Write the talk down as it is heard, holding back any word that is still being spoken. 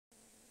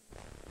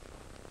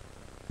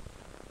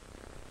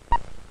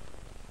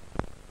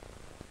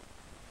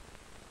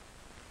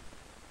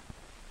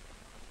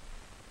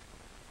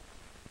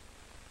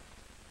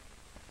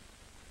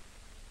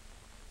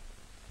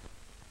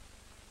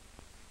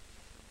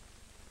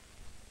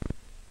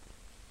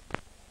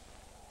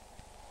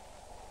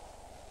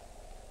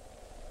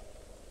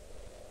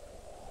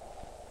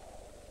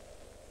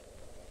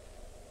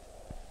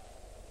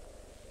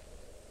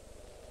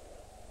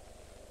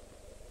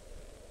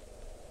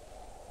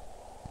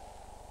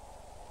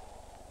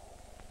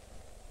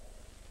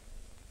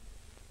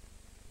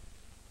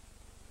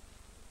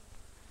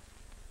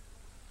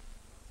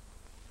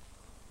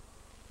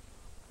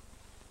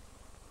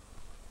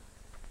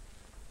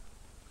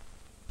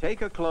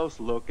Take a close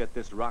look at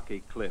this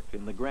rocky cliff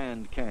in the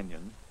Grand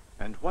Canyon,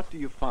 and what do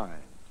you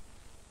find?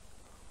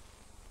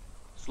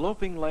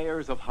 Sloping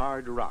layers of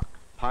hard rock,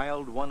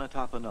 piled one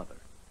atop another.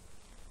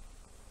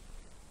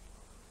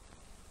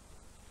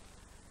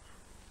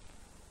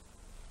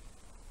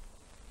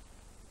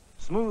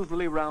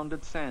 Smoothly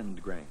rounded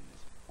sand grains,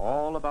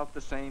 all about the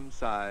same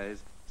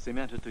size,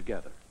 cemented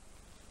together.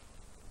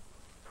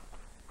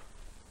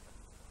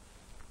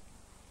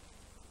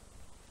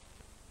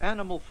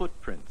 Animal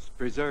footprints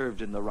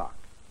preserved in the rock.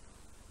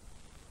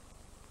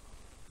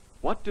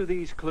 What do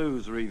these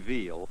clues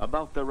reveal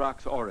about the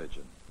rock's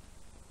origin?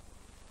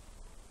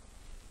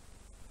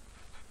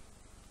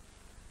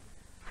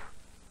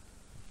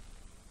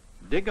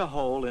 Dig a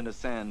hole in a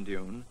sand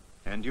dune,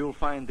 and you'll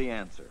find the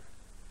answer.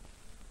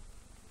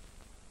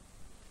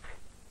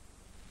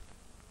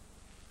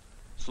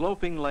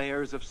 Sloping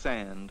layers of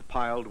sand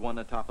piled one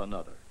atop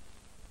another.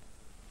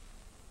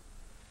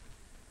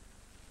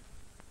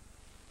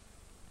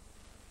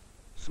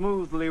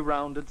 Smoothly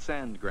rounded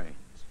sand grains,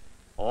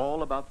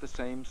 all about the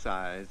same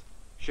size,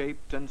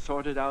 shaped and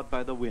sorted out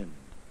by the wind.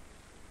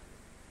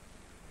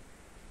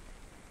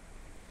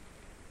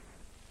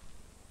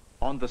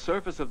 On the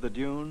surface of the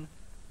dune,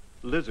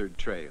 lizard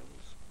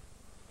trails,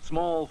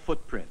 small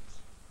footprints.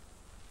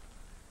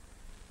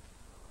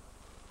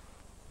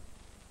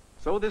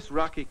 So this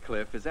rocky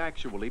cliff is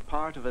actually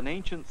part of an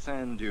ancient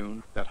sand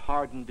dune that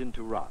hardened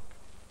into rock.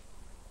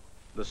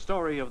 The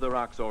story of the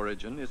rock's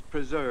origin is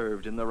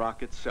preserved in the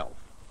rock itself.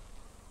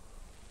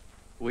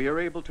 We are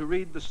able to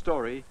read the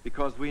story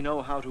because we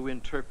know how to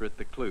interpret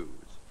the clues.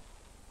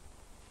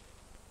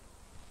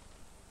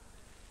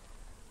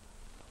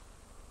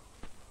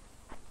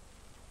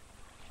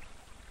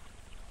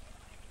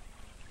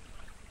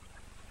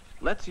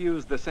 Let's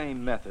use the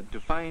same method to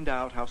find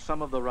out how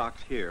some of the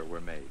rocks here were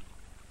made.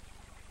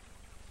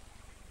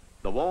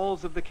 The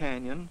walls of the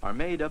canyon are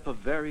made up of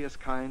various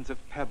kinds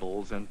of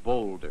pebbles and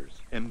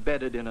boulders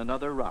embedded in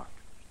another rock.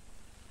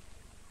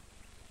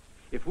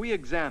 If we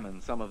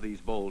examine some of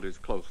these boulders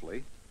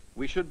closely,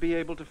 we should be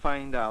able to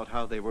find out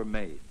how they were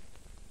made.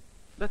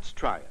 Let's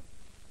try it.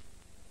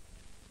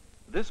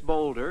 This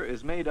boulder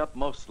is made up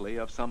mostly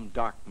of some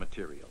dark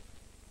material.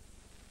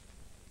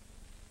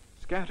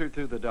 Scattered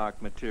through the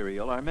dark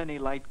material are many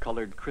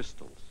light-colored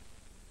crystals.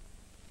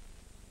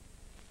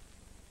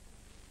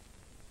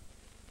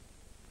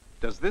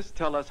 Does this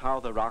tell us how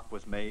the rock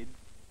was made?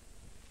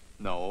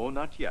 No,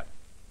 not yet.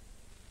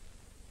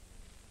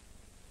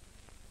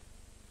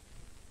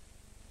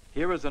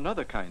 Here is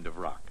another kind of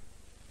rock.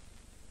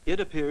 It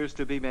appears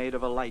to be made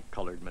of a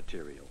light-colored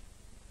material.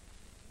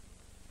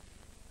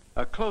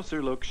 A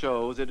closer look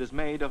shows it is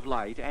made of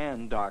light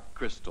and dark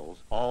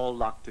crystals, all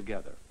locked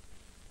together.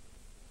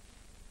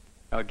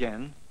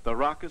 Again, the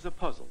rock is a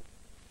puzzle.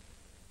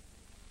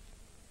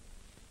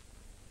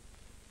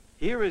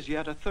 Here is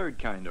yet a third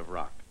kind of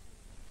rock.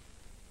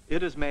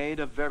 It is made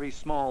of very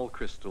small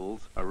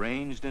crystals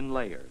arranged in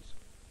layers.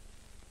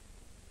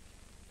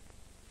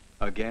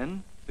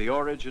 Again, the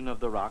origin of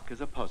the rock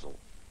is a puzzle.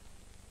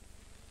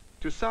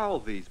 To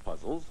solve these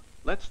puzzles,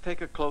 let's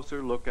take a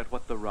closer look at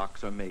what the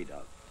rocks are made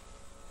of.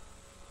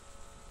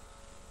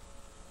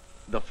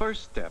 The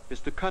first step is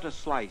to cut a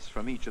slice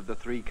from each of the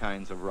three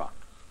kinds of rock.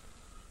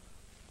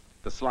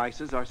 The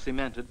slices are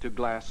cemented to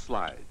glass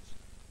slides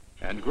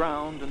and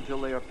ground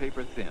until they are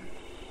paper thin.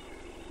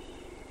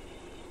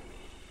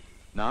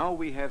 Now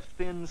we have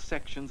thin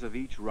sections of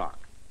each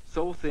rock,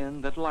 so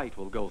thin that light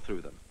will go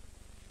through them.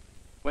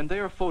 When they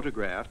are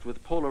photographed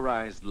with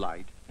polarized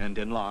light and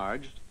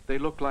enlarged, they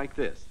look like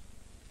this.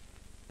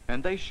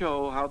 And they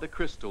show how the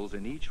crystals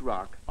in each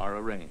rock are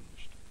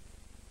arranged.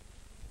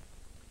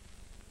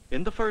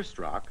 In the first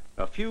rock,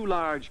 a few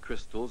large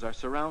crystals are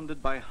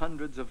surrounded by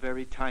hundreds of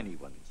very tiny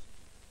ones.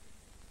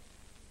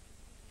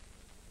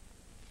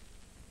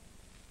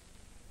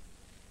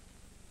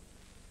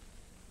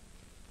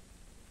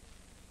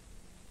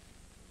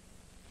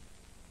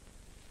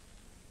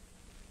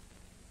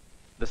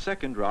 The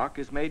second rock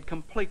is made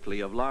completely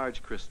of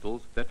large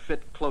crystals that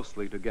fit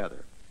closely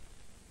together.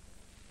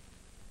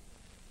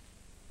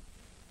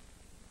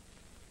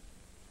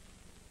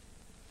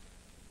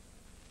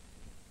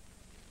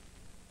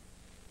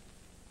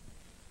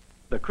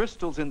 The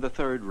crystals in the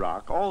third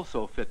rock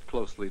also fit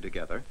closely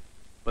together,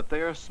 but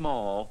they are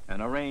small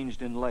and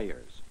arranged in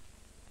layers.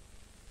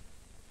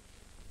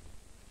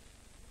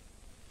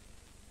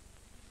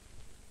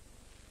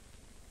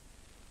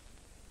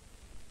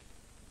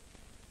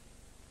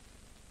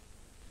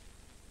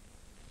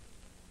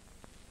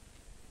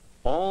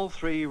 All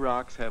three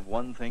rocks have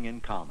one thing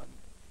in common.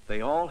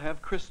 They all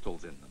have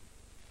crystals in them.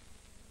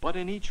 But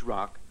in each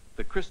rock,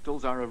 the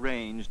crystals are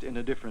arranged in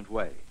a different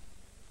way.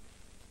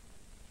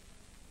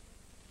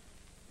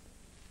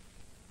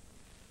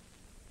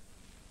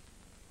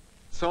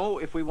 So,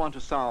 if we want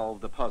to solve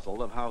the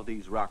puzzle of how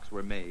these rocks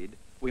were made,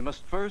 we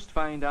must first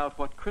find out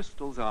what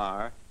crystals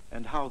are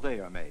and how they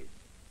are made.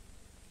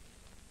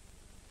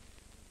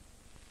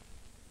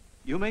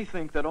 You may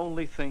think that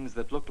only things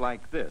that look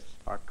like this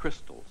are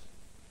crystals.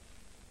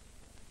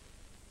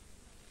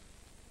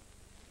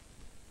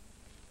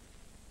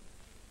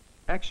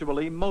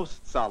 Actually,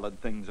 most solid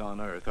things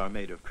on Earth are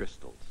made of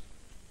crystals.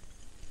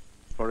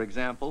 For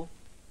example,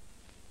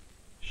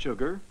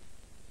 sugar,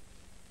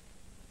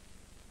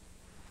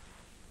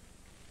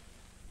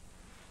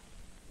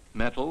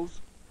 metals,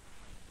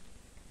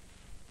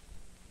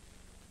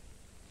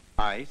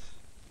 ice,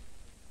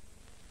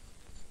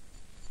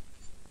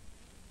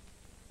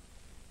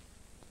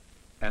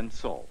 and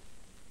salt.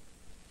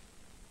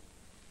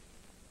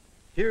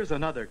 Here's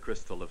another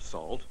crystal of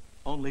salt,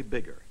 only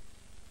bigger.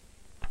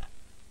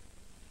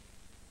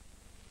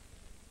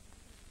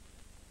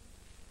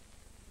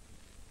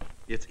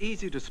 It's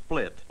easy to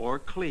split or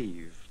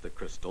cleave the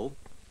crystal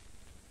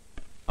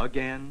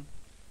again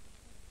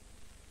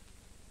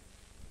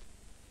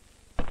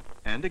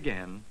and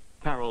again,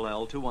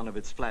 parallel to one of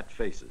its flat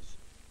faces.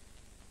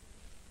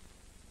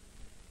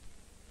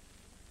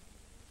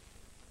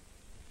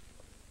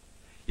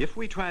 If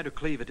we try to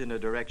cleave it in a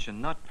direction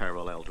not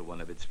parallel to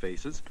one of its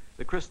faces,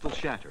 the crystal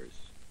shatters.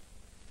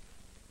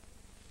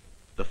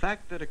 The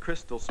fact that a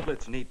crystal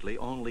splits neatly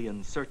only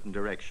in certain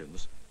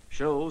directions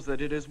shows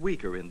that it is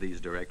weaker in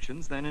these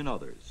directions than in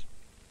others.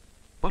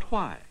 But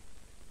why?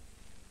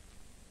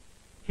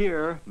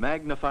 Here,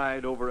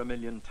 magnified over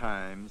 1,000,000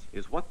 times,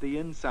 is what the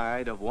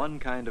inside of one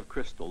kind of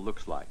crystal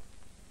looks like.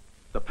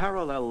 The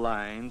parallel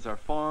lines are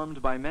formed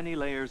by many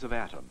layers of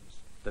atoms,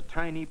 the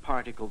tiny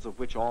particles of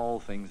which all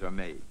things are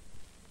made.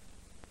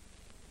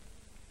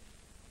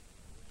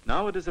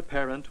 Now it is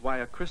apparent why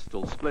a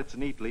crystal splits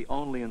neatly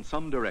only in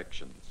some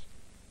directions.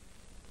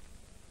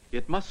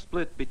 It must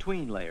split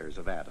between layers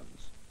of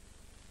atoms.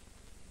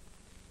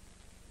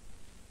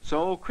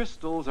 So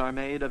crystals are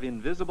made of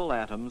invisible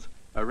atoms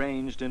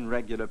arranged in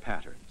regular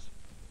patterns.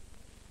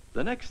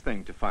 The next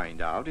thing to find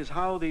out is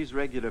how these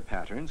regular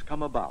patterns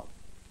come about.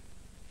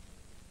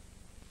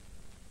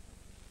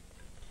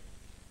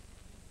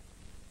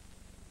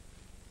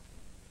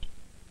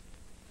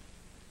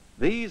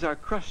 These are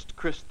crushed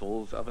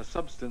crystals of a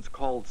substance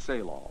called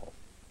salol.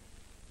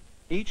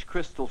 Each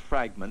crystal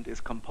fragment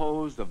is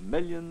composed of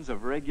millions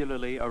of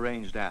regularly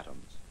arranged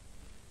atoms.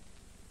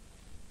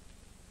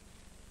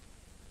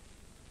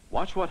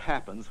 Watch what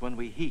happens when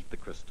we heat the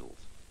crystals.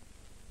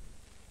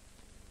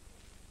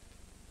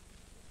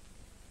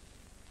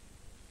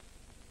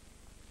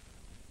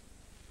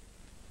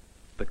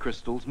 The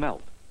crystals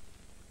melt.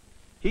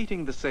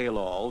 Heating the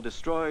salol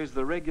destroys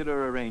the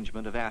regular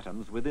arrangement of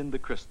atoms within the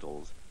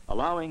crystals,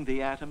 allowing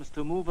the atoms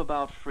to move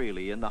about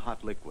freely in the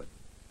hot liquid.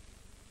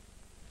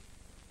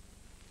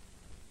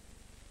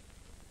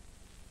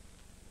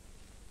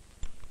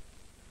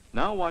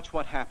 Now watch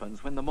what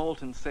happens when the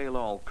molten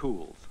salol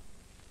cools.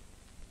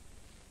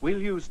 We'll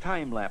use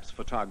time-lapse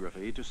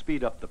photography to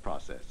speed up the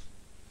process.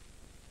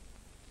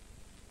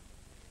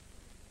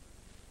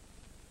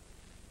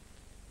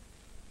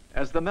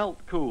 As the melt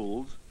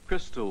cools,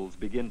 crystals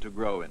begin to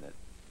grow in it.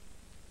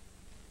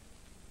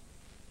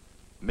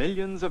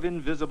 Millions of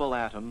invisible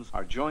atoms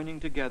are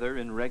joining together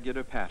in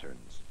regular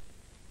patterns.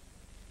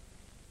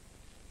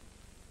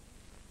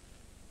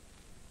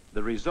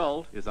 The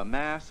result is a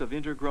mass of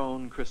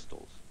intergrown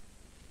crystals.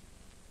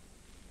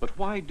 But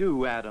why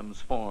do atoms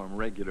form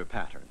regular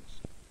patterns?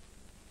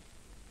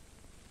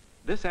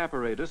 This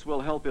apparatus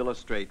will help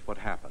illustrate what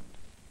happened.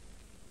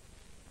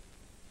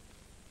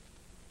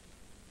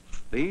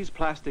 These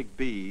plastic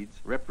beads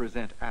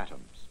represent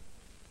atoms.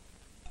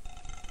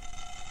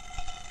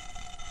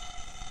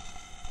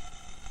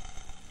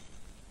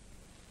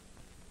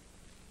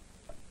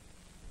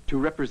 To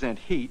represent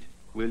heat,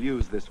 we'll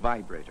use this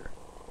vibrator.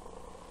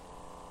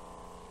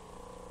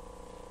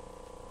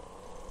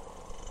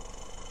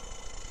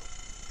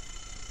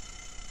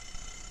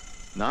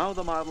 Now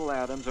the model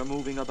atoms are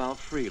moving about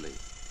freely,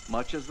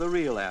 much as the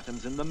real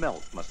atoms in the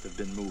melt must have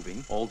been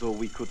moving, although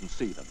we couldn't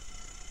see them.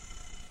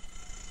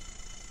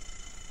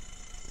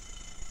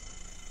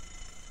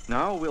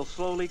 Now we'll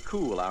slowly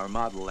cool our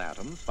model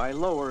atoms by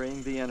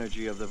lowering the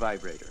energy of the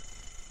vibrator.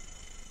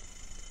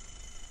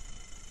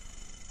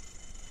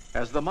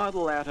 As the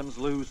model atoms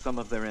lose some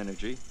of their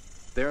energy,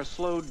 they are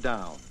slowed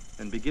down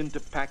and begin to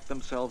pack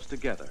themselves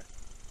together.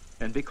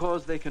 And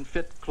because they can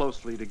fit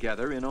closely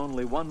together in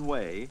only one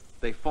way,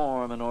 they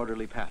form an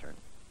orderly pattern.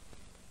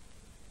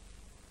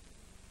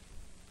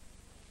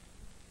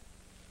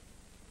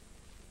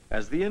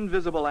 As the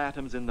invisible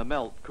atoms in the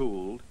melt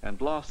cooled and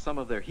lost some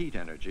of their heat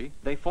energy,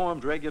 they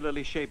formed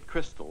regularly shaped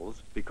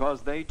crystals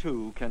because they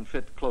too can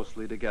fit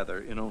closely together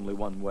in only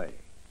one way.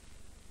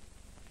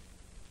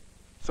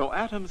 So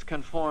atoms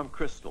can form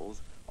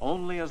crystals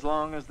only as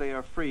long as they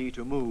are free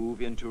to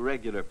move into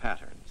regular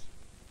patterns.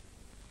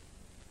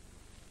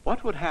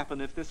 What would happen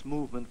if this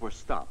movement were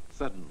stopped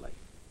suddenly?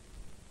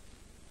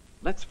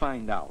 Let's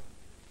find out.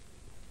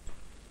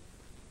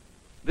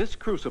 This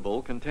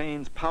crucible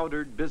contains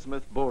powdered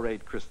bismuth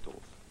borate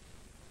crystals.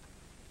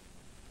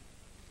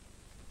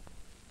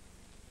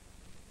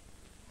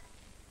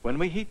 When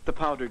we heat the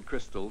powdered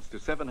crystals to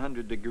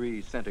 700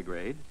 degrees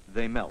centigrade,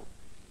 they melt.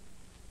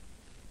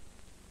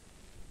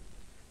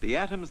 The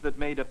atoms that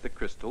made up the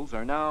crystals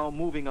are now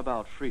moving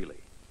about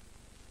freely.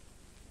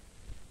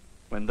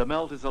 When the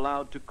melt is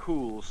allowed to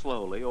cool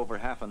slowly over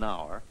half an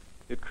hour,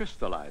 it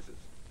crystallizes.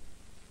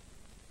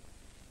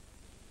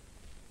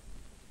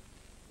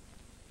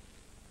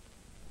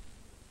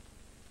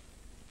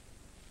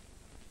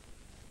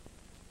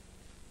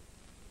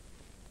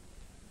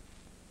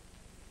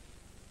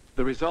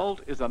 The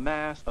result is a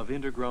mass of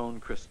intergrown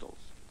crystals.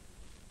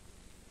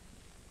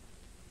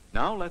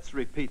 Now let's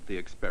repeat the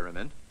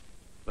experiment,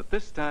 but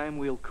this time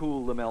we'll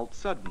cool the melt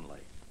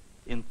suddenly,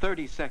 in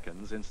 30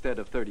 seconds instead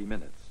of 30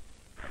 minutes.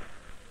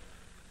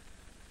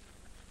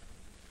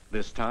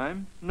 This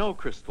time, no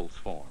crystals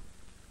form.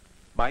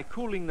 By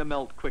cooling the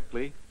melt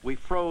quickly, we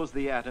froze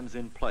the atoms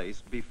in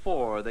place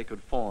before they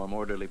could form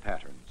orderly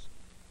patterns.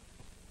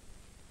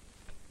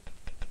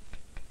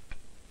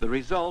 The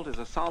result is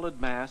a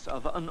solid mass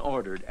of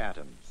unordered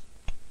atoms.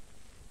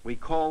 We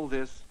call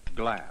this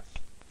glass.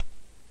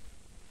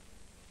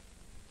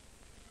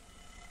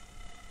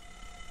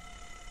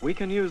 We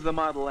can use the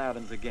model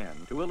atoms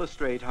again to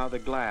illustrate how the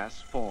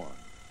glass forms.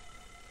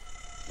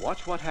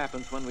 Watch what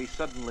happens when we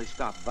suddenly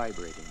stop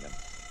vibrating them.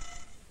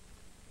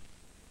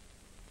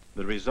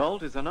 The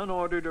result is an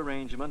unordered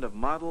arrangement of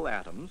model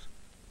atoms,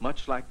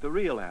 much like the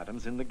real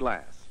atoms in the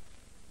glass.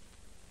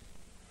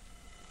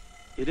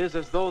 It is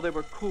as though they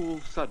were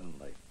cooled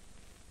suddenly,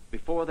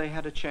 before they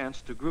had a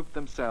chance to group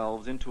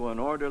themselves into an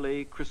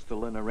orderly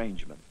crystalline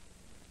arrangement.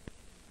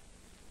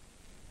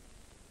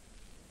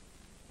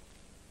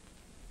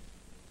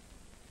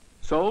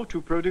 So,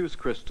 to produce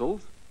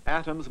crystals,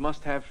 atoms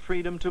must have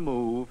freedom to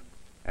move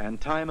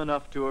and time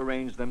enough to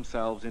arrange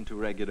themselves into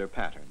regular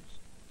patterns.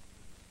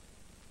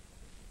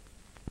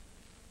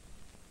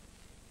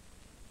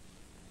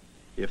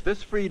 If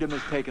this freedom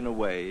is taken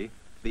away,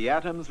 the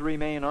atoms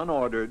remain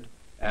unordered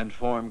and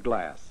form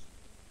glass.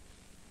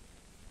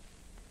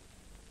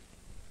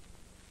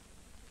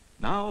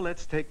 Now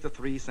let's take the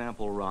 3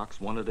 sample rocks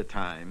one at a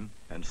time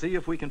and see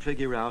if we can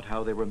figure out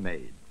how they were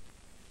made.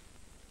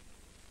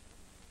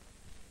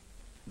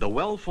 The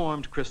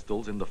well-formed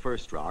crystals in the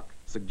first rock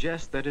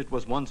suggest that it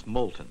was once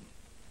molten.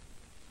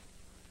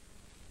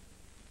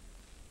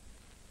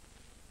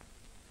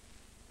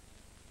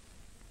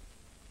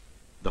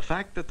 The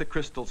fact that the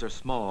crystals are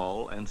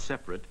small and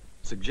separate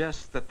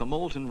suggests that the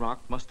molten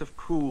rock must have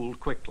cooled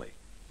quickly,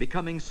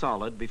 becoming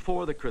solid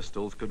before the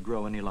crystals could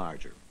grow any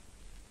larger.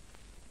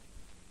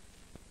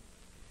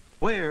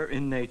 Where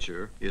in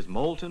nature is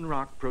molten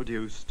rock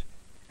produced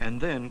and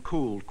then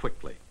cooled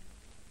quickly?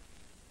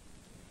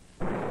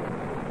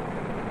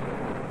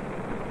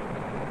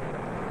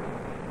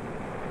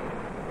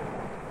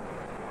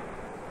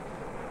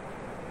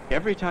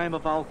 Every time a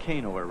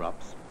volcano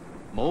erupts,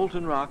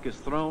 molten rock is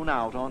thrown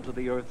out onto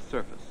the Earth's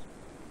surface.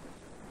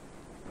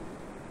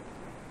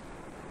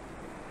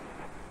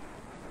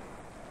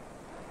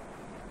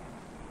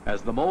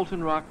 As the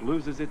molten rock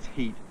loses its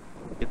heat,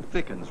 it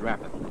thickens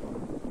rapidly.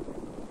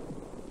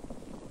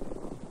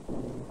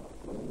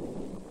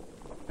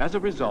 As a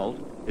result,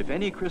 if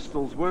any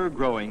crystals were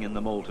growing in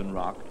the molten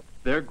rock,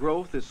 their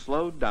growth is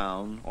slowed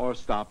down or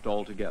stopped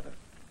altogether.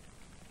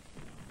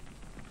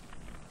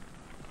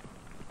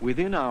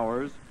 Within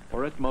hours,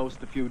 or at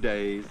most a few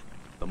days,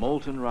 the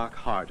molten rock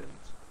hardens.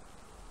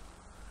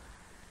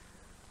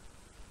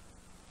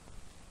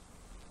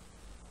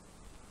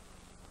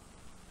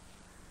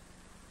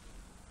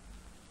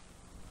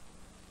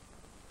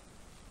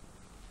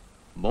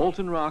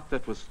 Molten rock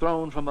that was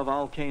thrown from a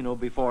volcano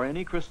before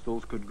any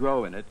crystals could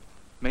grow in it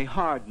may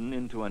harden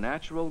into a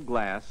natural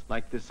glass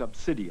like this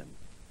obsidian,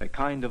 a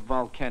kind of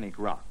volcanic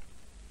rock.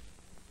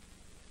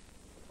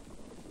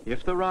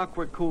 If the rock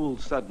were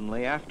cooled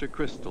suddenly after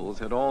crystals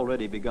had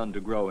already begun to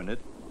grow in it,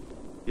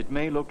 it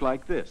may look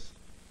like this.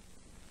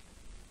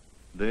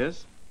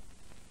 This,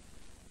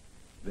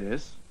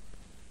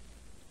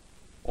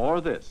 or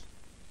this.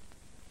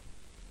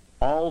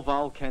 All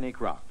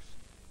volcanic rocks.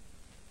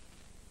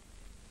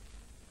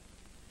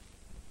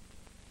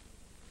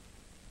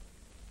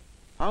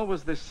 How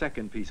was this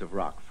second piece of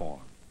rock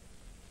formed?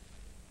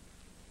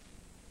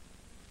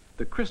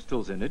 The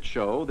crystals in it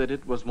show that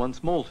it was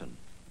once molten.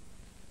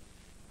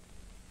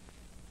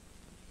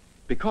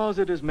 Because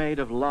it is made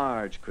of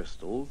large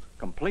crystals,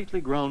 completely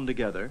grown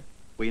together,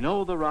 we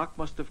know the rock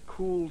must have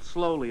cooled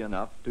slowly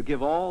enough to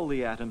give all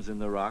the atoms in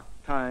the rock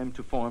time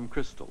to form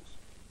crystals.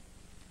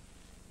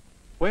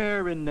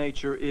 Where in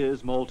nature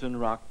is molten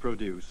rock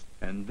produced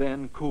and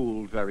then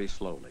cooled very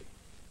slowly?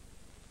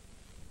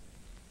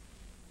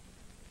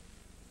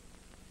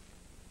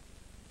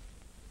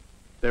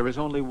 There is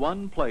only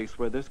one place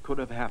where this could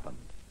have happened,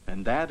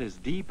 and that is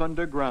deep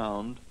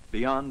underground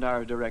beyond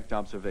our direct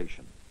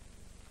observation.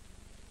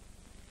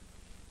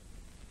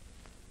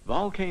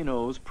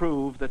 Volcanoes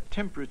prove that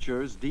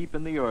temperatures deep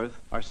in the earth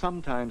are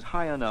sometimes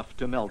high enough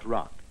to melt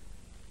rock.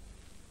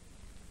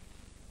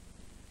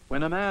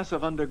 When a mass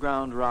of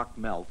underground rock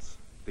melts,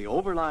 the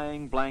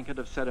overlying blanket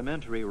of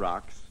sedimentary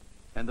rocks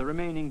and the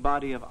remaining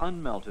body of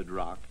unmelted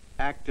rock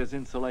act as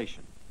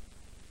insulation.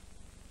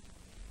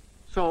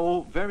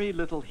 So very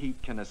little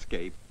heat can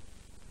escape,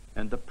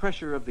 and the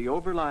pressure of the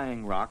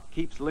overlying rock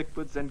keeps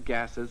liquids and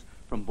gases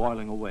from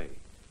boiling away.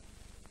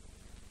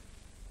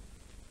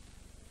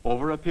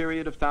 Over a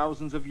period of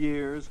thousands of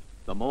years,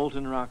 the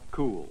molten rock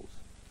cools.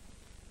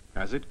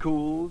 As it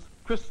cools,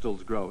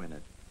 crystals grow in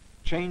it,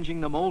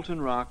 changing the molten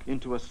rock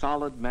into a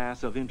solid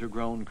mass of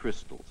intergrown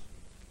crystals.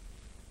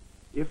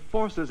 If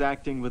forces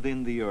acting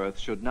within the earth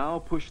should now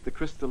push the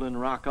crystalline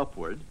rock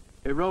upward,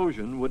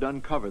 erosion would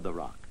uncover the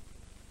rock.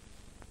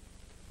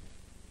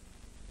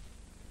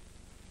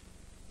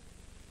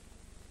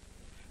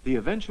 The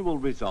eventual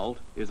result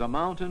is a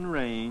mountain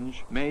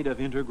range made of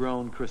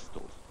intergrown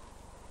crystals.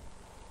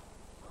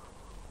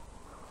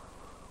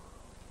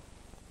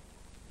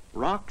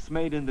 Rocks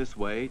made in this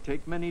way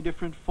take many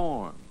different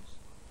forms.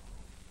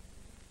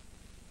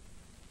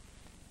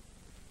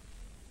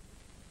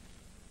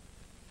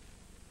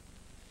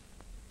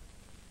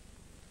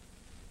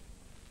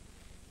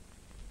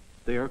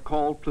 They are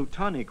called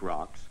plutonic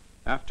rocks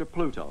after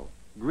Pluto,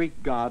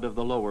 Greek god of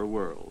the lower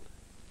world.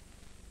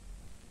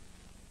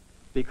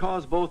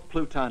 Because both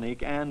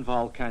plutonic and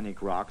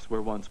volcanic rocks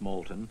were once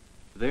molten,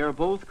 they are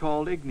both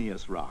called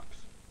igneous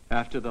rocks,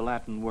 after the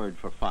Latin word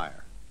for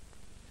fire.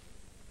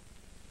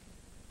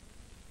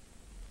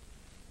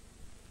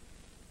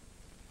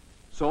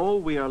 So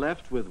we are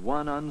left with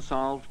one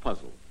unsolved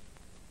puzzle.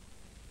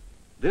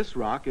 This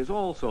rock is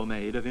also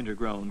made of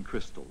intergrown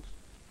crystals.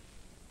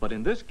 But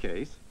in this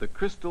case, the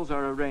crystals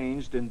are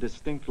arranged in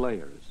distinct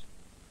layers.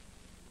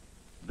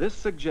 This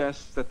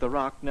suggests that the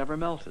rock never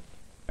melted,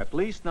 at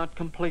least not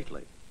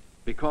completely,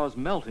 because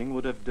melting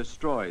would have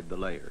destroyed the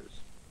layers.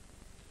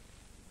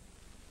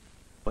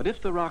 But if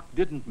the rock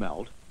didn't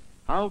melt,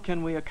 how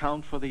can we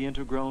account for the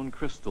intergrown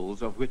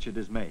crystals of which it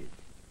is made?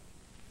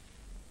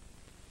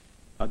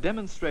 A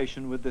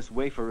demonstration with this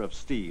wafer of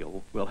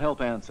steel will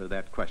help answer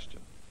that question.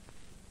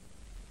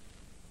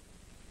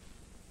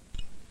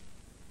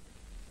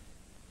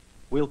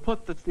 We'll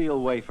put the steel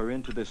wafer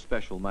into this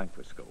special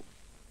microscope.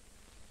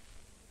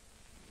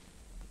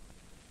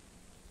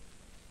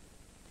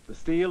 The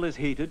steel is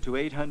heated to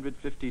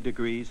 850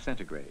 degrees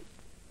centigrade.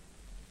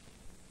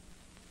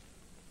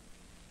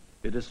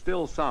 It is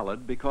still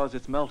solid because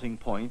its melting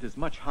point is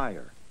much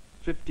higher,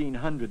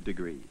 1500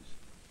 degrees.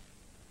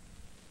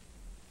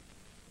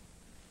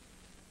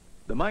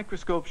 The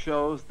microscope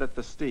shows that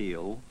the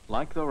steel,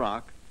 like the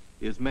rock,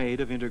 is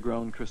made of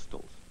intergrown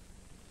crystals.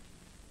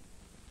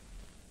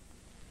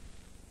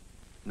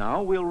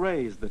 Now we'll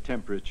raise the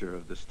temperature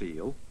of the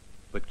steel,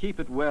 but keep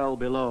it well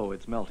below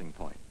its melting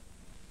point.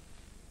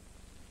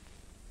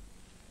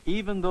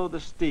 Even though the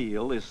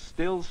steel is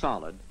still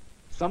solid,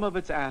 some of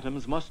its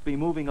atoms must be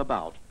moving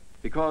about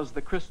because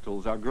the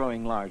crystals are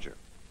growing larger.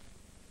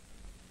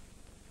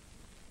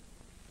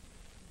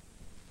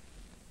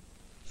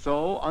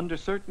 So, under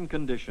certain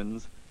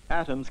conditions,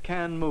 atoms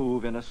can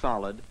move in a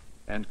solid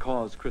and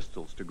cause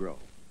crystals to grow.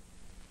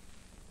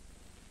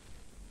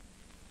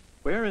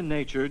 Where in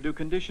nature do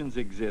conditions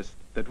exist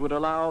that would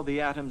allow the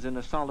atoms in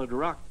a solid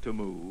rock to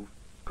move,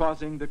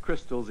 causing the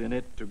crystals in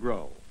it to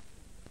grow?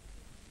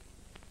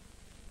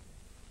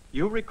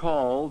 You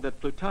recall that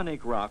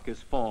plutonic rock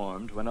is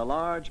formed when a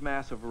large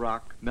mass of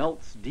rock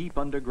melts deep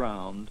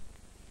underground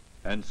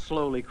and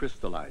slowly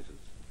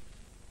crystallizes.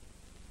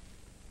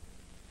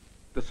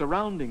 The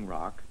surrounding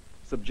rock,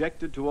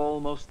 subjected to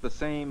almost the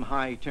same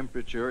high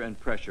temperature and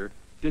pressure,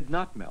 did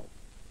not melt.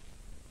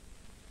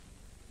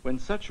 When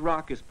such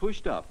rock is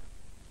pushed up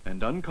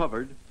and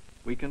uncovered,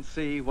 we can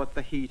see what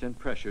the heat and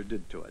pressure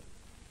did to it.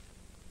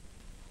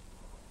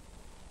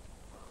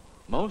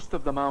 Most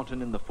of the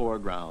mountain in the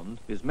foreground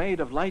is made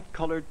of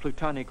light-colored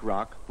plutonic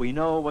rock we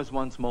know was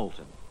once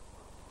molten.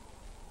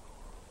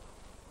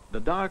 The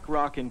dark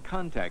rock in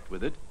contact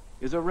with it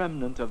is a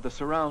remnant of the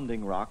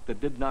surrounding rock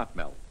that did not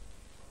melt.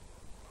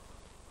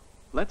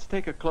 Let's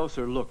take a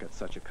closer look at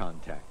such a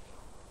contact.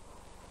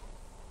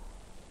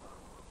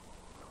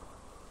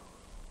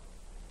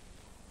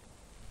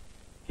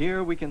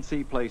 Here we can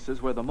see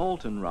places where the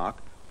molten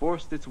rock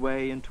forced its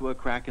way into a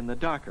crack in the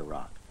darker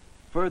rock,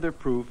 further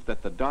proof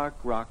that the dark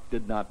rock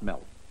did not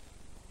melt.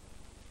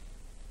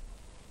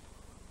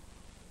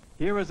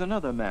 Here is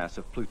another mass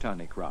of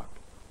plutonic rock.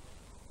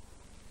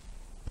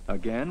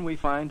 Again, we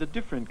find a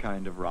different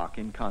kind of rock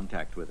in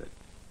contact with it.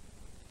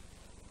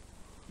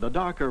 The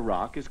darker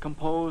rock is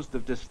composed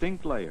of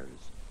distinct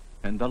layers,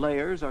 and the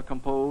layers are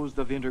composed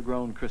of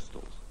intergrown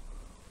crystals.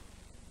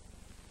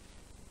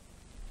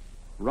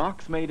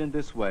 Rocks made in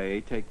this way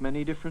take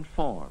many different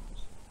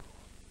forms.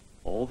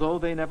 Although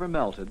they never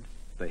melted,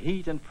 the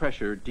heat and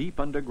pressure deep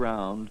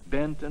underground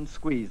bent and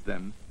squeezed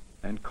them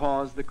and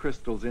caused the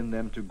crystals in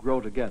them to grow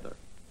together.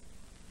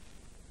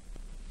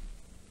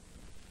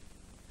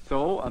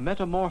 So a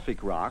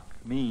metamorphic rock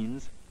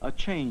means a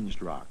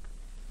changed rock.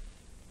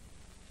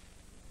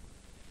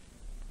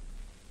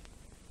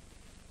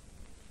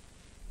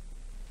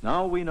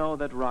 Now we know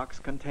that rocks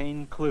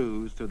contain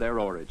clues to their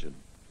origin.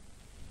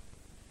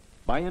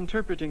 By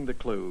interpreting the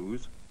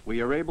clues,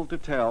 we are able to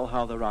tell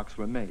how the rocks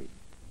were made.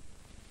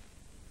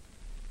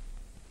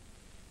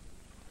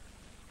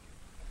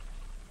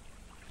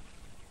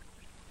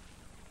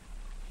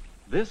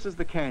 This is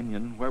the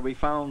canyon where we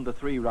found the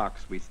three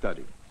rocks we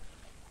studied.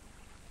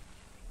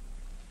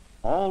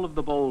 All of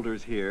the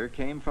boulders here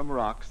came from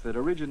rocks that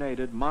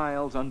originated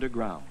miles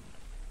underground.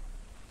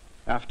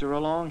 After a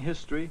long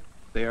history,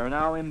 they are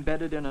now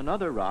embedded in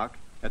another rock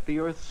at the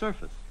Earth's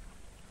surface.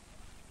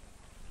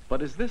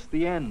 But is this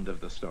the end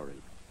of the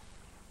story?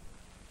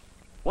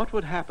 What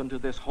would happen to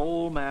this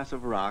whole mass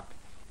of rock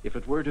if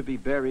it were to be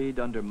buried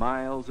under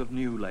miles of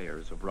new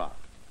layers of rock?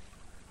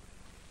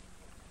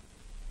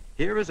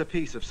 Here is a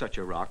piece of such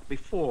a rock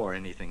before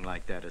anything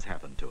like that has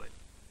happened to it.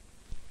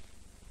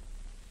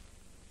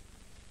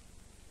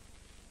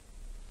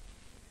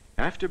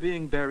 After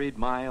being buried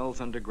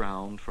miles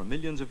underground for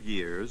millions of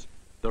years,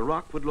 the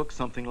rock would look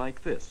something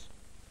like this,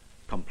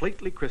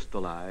 completely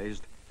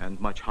crystallized and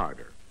much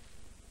harder.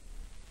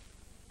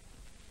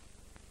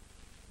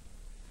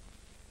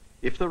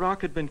 If the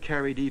rock had been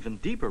carried even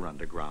deeper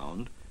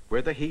underground,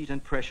 where the heat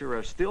and pressure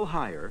are still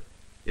higher,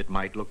 it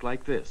might look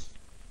like this.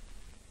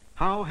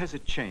 How has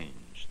it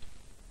changed?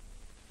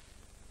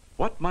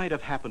 What might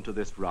have happened to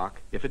this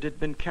rock if it had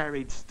been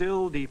carried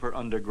still deeper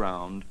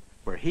underground,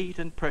 where heat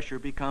and pressure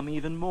become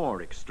even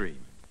more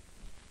extreme?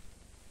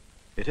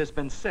 It has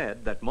been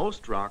said that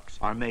most rocks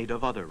are made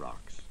of other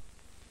rocks.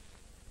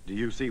 Do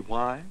you see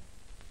why?